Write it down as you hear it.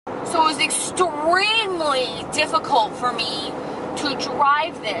So it was extremely difficult for me to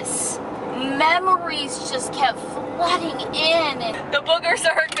drive this. Memories just kept flooding in. The boogers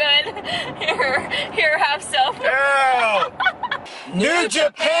are good. Here, have some. Yeah. New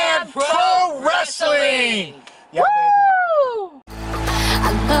Japan Pro Wrestling. Yeah, Woo!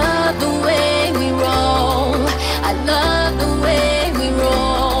 I love the way we roll. I love the way we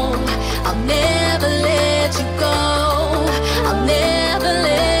roll. I'll never let you go. I'll never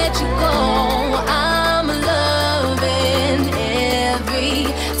let you go. I'm loving every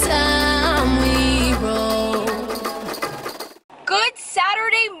time we roll. Good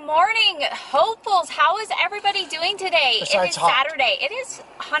Saturday morning, hopefuls. How is everybody doing today? Besides it is hot. Saturday. It is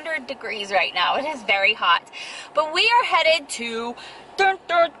 100 degrees right now. It is very hot. But we are headed to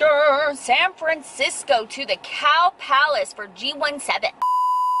San Francisco to the Cow Palace for G17.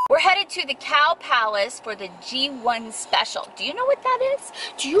 We're headed to the Cow Palace for the G1 special. Do you know what that is?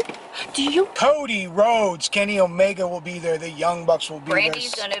 Do you? Cody, Rhodes, Kenny Omega will be there. The Young Bucks will be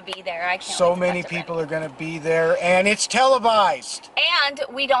Brandy's there. gonna be there. I can't So wait to many talk to people are going to be there, and it's televised. And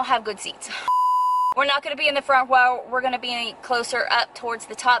we don't have good seats. We're not going to be in the front row. We're going to be closer up towards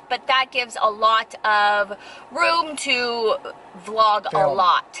the top, but that gives a lot of room to vlog a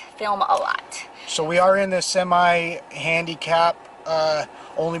lot, film a lot. So we are in the semi-handicap,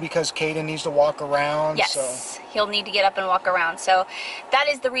 only because Cayden needs to walk around. Yes, so. he'll need to get up and walk around. So that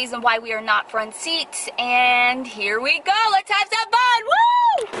is the reason why we are not front seats. And here we go. Let's have some fun.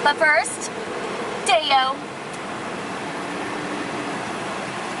 Woo! But first, Deo.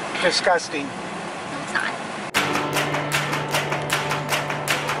 Disgusting. No, it's not.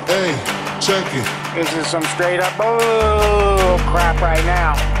 Hey, check it. This is some straight up bull crap right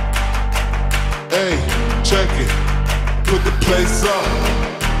now. Hey, check it. Put the place up.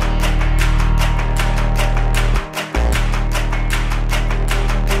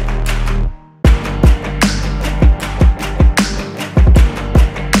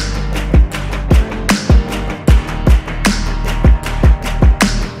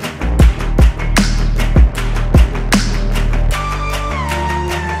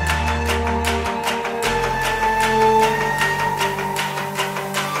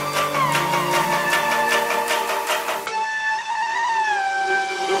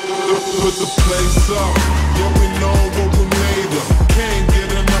 Put the place up, yeah we know what we made of. Can't get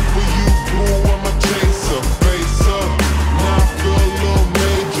enough of you, boo, I'm a chaser. Face up, now I feel a little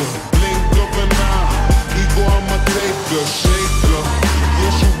major. Blink of an eye, ego I'ma take her, shake her.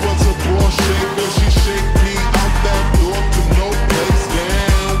 Yeah she was a ball shaker, she shake me out that door to no place.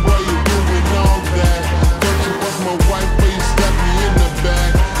 Damn, why you doing all that? Thought you was my wife, but you stabbed me in the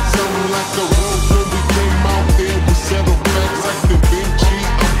back. Sounding like a rose when we came out there, we settled facts like Da Vinci.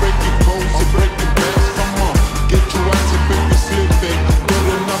 So break it back, come on, get your ass and baby slipping. Put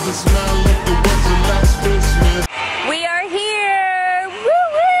another smile like it was the last Christmas. We are here. Woo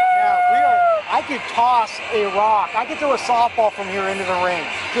woo! Yeah, I could toss a rock. I could throw a softball from here into the ring,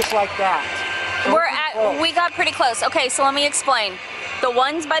 just like that. So We got pretty close. Okay, so let me explain. The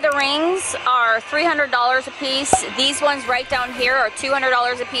ones by the rings are $300 a piece. These ones right down here are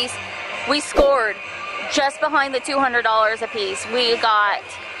 $200 a piece. We scored just behind the $200 a piece. We got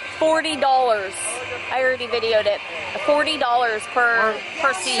 $40. I already videoed it. $40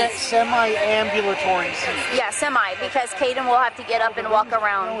 per seat. Semi-ambulatory seat. Yeah, semi, because Cayden will have to get up and walk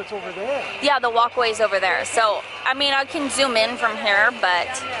around. No, it's over there. Yeah, the walkway's over there. So, I mean, I can zoom in from here, but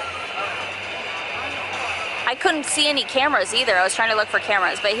I couldn't see any cameras either. I was trying to look for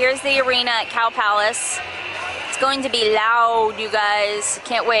cameras. But here's the arena at Cow Palace. It's going to be loud, you guys.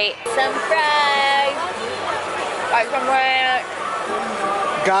 Can't wait. Some fries. Got some ranch.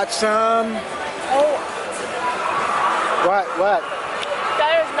 Got some. Oh, What?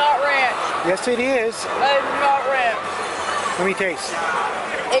 that is not ranch. Yes, it is. That is not ranch. Let me taste.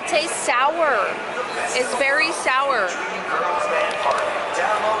 It tastes sour. It's very sour.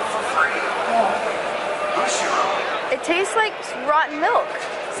 It tastes like rotten milk.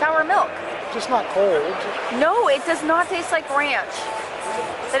 Sour milk. Just not cold. No, it does not taste like ranch.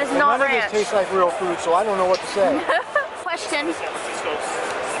 That is not None of ranch. this tastes like real food, so I don't know what to say. Question.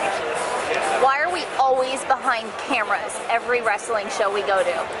 Why are we always behind cameras every wrestling show we go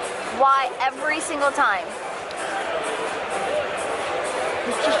to? Why every single time?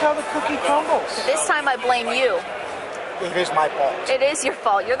 It's just how the cookie crumbles. This time I blame you. It is my fault. It is your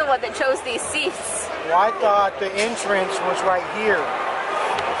fault. You're the one that chose these seats. Well, I thought the entrance was right here.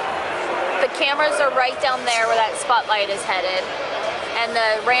 The cameras are right down there where that spotlight is headed. And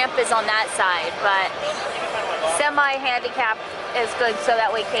the ramp is on that side, but semi-handicap is good so that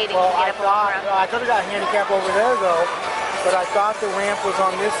way Cayden can get up and walk around. I could have got handicap over there though. but I thought the ramp was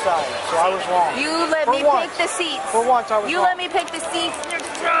on this side, so I was wrong. You let me pick the seats. For once, I was wrong. You let me pick the seats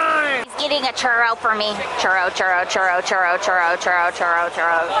next time. He's getting a churro for me. Churro, churro, churro, churro, churro, churro, churro,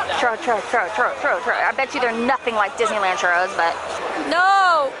 churro, churro, churro, churro, churro, churro, churro. I bet you they're nothing like Disneyland churros, but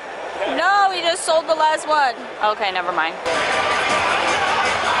no, no, he just sold the last one. Okay, never mind.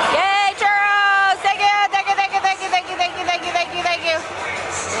 Yay, churros! Thank you, thank you, thank you, thank you, thank you, thank you, thank you, thank you, thank you.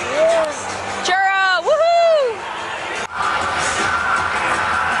 Churro, woohoo!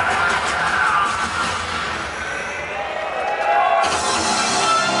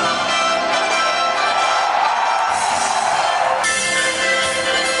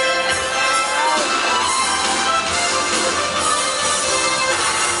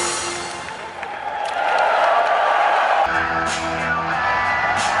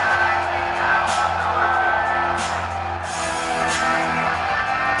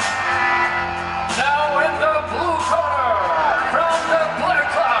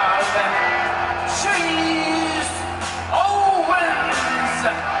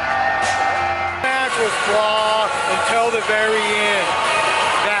 Until the very end.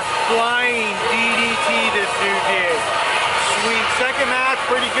 That flying DDT this dude did. Sweet. Second match,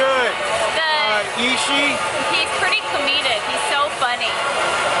 pretty good. Ishii. He's pretty comedic. He's so funny.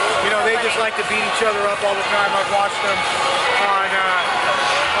 You know, they just like to beat each other up all the time. I've watched them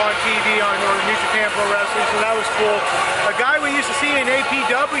on TV on New Japan Pro Wrestling, so that was cool. A guy we used to see in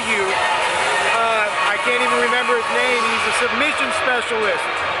APW, I can't even remember his name. He's a submission specialist.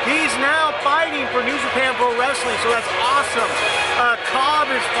 He's now fighting for New Japan Pro Wrestling, so that's awesome. Cobb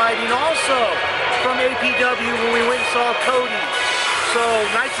is fighting also from APW when we went and saw Cody. So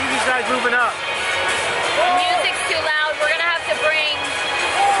nice to see these guys moving up. The music's too loud. We're going to have to bring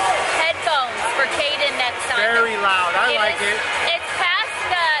headphones for Cayden next time. Very loud. I like it. It's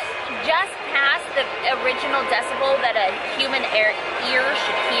just past the original decibel that a human ear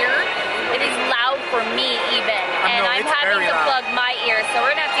should hear. It is loud for me even, and I'm having to plug my ears, so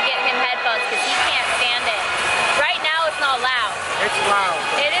we're gonna have to get him headphones because he can't stand it. Right now it's not loud. It's loud.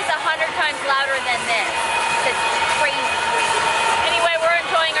 It is 100 times louder than this. It's crazy. Anyway, we're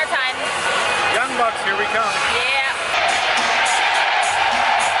enjoying our time. Young Bucks, here we come. Yeah.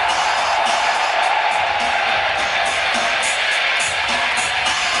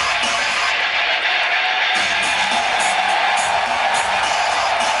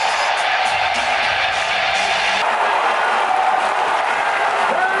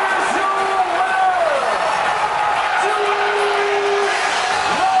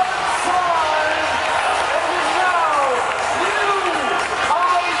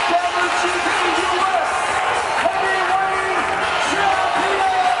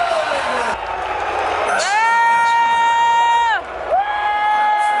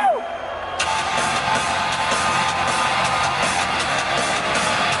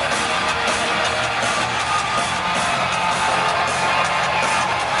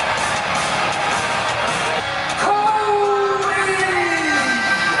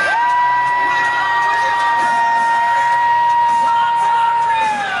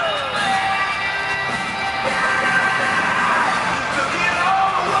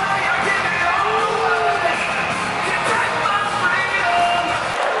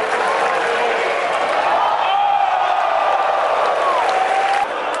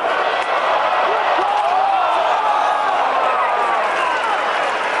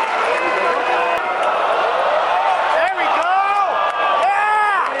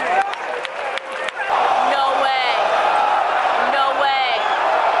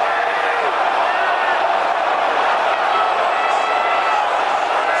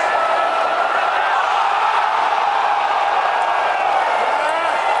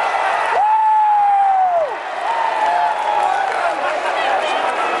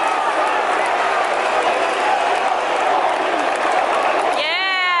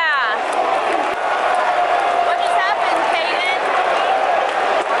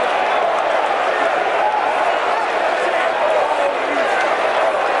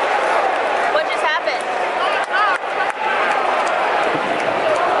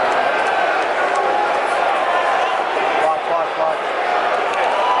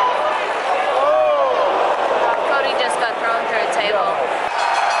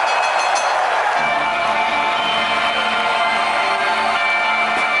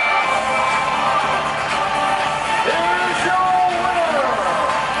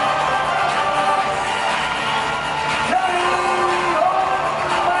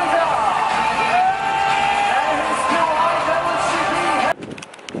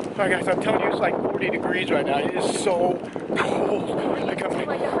 Sorry guys, I'm telling you, it's like 40 degrees right now. It is so cold. It's like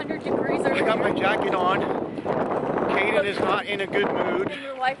 100 degrees over I got my jacket on. Cayden is not in a good mood. And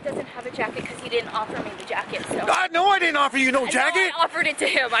your wife doesn't have a jacket because he didn't offer me the jacket. So. No, I didn't offer you no jacket. No, I offered it to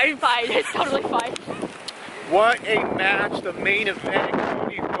him. I'm fine. It's totally fine. What a match! The main event: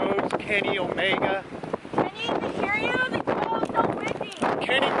 Cody Rhodes, Kenny Omega. Can you even hear you? The call's so windy.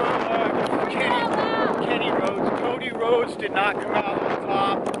 Kenny Rhodes. Cody Rhodes did not come out on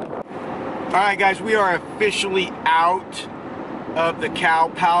top. All right, guys, we are officially out of the Cow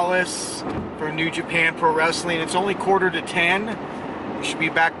Palace for New Japan Pro Wrestling. It's only 9:45. We should be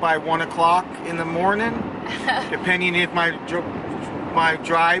back by 1 o'clock in the morning, depending if my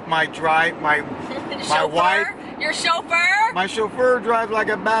wife, your chauffeur. my chauffeur drives like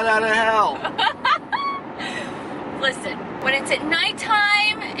a bat out of hell. Listen, when it's at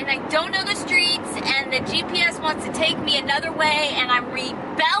nighttime and I don't know the streets and the GPS wants to take me another way and I'm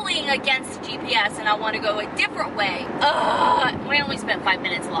rebelling against GPS and I want to go a different way. We only spent 5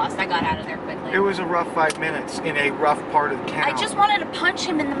 minutes lost. I got out of there quickly. It was a rough 5 minutes in a rough part of town. I just wanted to punch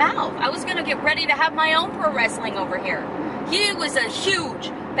him in the mouth. I was going to get ready to have my own pro wrestling over here. He was a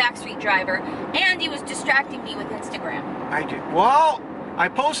huge backstreet driver and he was distracting me with Instagram. I did. Well, I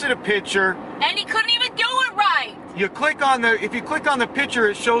posted a picture. And he couldn't even do it right. If you click on the picture,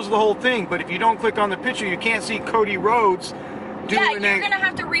 it shows the whole thing. But if you don't click on the picture, you can't see Cody Rhodes doing Yeah, you're gonna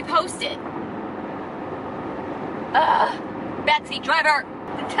have to repost it. Backseat driver.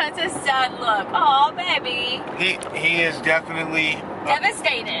 That's a sad look. Oh, baby. He is definitely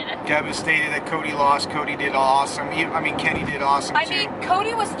Devastated. devastated that Cody lost. Cody did awesome. Kenny did awesome I too. mean,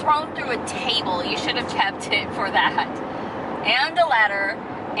 Cody was thrown through a table. You should have kept it for that. And a ladder.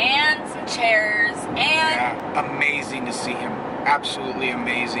 And some chairs. And Yeah, amazing to see him. Absolutely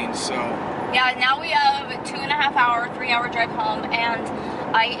amazing. So yeah, now we have a 2.5 hour, 3 hour drive home, and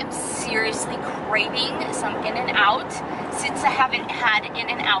I am seriously craving some In-N-Out since I haven't had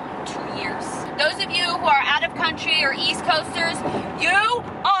In-N-Out in 2 years. Those of you who are out of country or East Coasters, you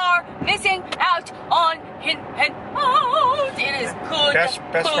are missing out on In-N-Out. It is good. best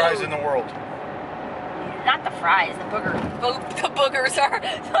food. fries in the world. Not the fries, the boogers. The boogers are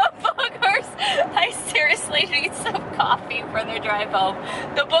the boogers. I seriously need some coffee for the drive home.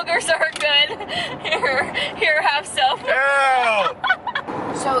 The boogers are good. Here, have some. Ew!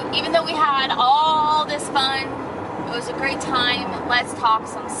 So even though we had all this fun, it was a great time. Let's talk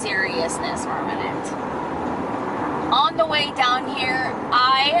some seriousness for a minute. On the way down here,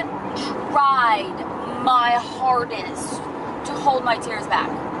 I tried my hardest to hold my tears back.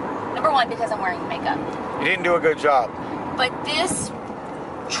 Number one, because I'm wearing makeup. You didn't do a good job. But this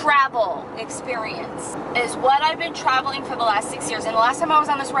travel experience is what I've been traveling for the last 6 years. And the last time I was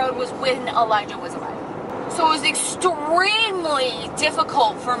on this road was when Elijah was alive. So it was extremely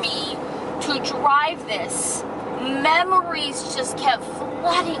difficult for me to drive this. Memories just kept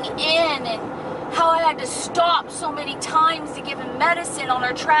flooding in, and how I had to stop so many times to give him medicine on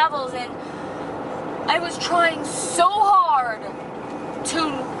our travels. And I was trying so hard to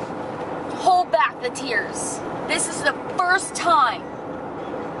hold back the tears. This is the first time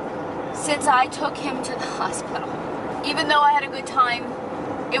since I took him to the hospital. Even though I had a good time,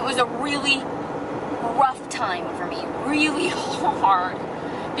 it was a really rough time for me. Really hard.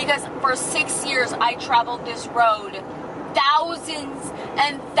 Because for 6 years I traveled this road thousands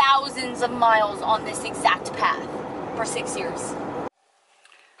and thousands of miles on this exact path for 6 years.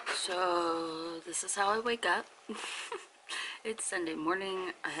 So this is how I wake up. It's Sunday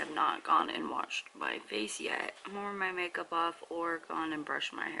morning. I have not gone and washed my face yet, or my makeup off, or gone and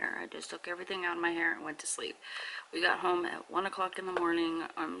brushed my hair. I just took everything out of my hair and went to sleep. We got home at 1 o'clock in the morning.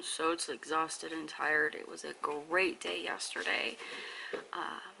 I'm so exhausted and tired. It was a great day yesterday.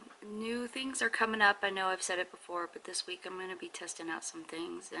 New things are coming up. I know I've said it before, but this week I'm going to be testing out some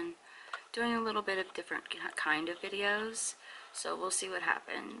things and doing a little bit of different kind of videos. So we'll see what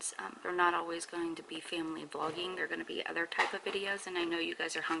happens. They're not always going to be family vlogging. They're going to be other type of videos, and I know you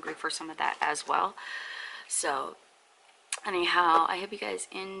guys are hungry for some of that as well. So anyhow, I hope you guys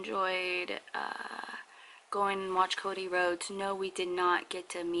enjoyed going and watch Cody Rhodes. No, we did not get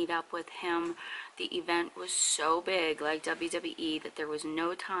to meet up with him. The event was so big, like WWE, that there was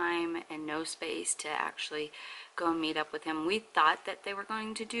no time and no space to actually go and meet up with him. We thought that they were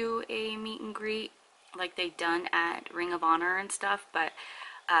going to do a meet and greet like they've done at Ring of Honor and stuff, but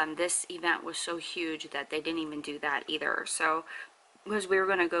this event was so huge that they didn't even do that either. So because we were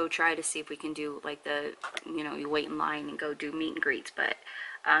going to go try to see if we can do like the, you know, you wait in line and go do meet and greets, but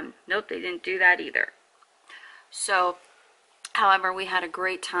nope, they didn't do that either. So however, we had a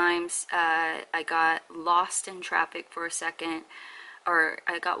great time. I got lost in traffic for a second, or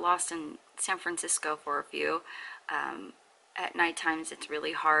I got lost in San Francisco for a few. At night times it's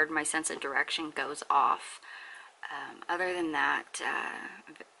really hard. My sense of direction goes off. Other than that,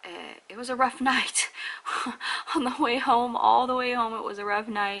 it was a rough night. On the way home, all the way home, it was a rough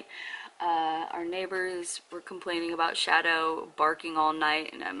night. Our neighbors were complaining about Shadow barking all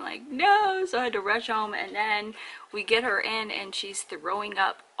night, and I'm like, no, so I had to rush home. And then we get her in and she's throwing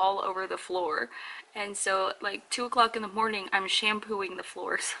up all over the floor, and so like 2 o'clock in the morning I'm shampooing the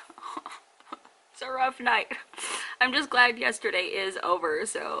floors. It's a rough night. I'm just glad yesterday is over.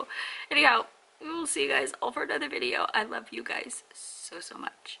 So anyhow, we will see you guys all for another video. I love you guys so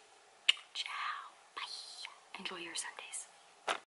much. Ciao. Bye. Enjoy your Sunday.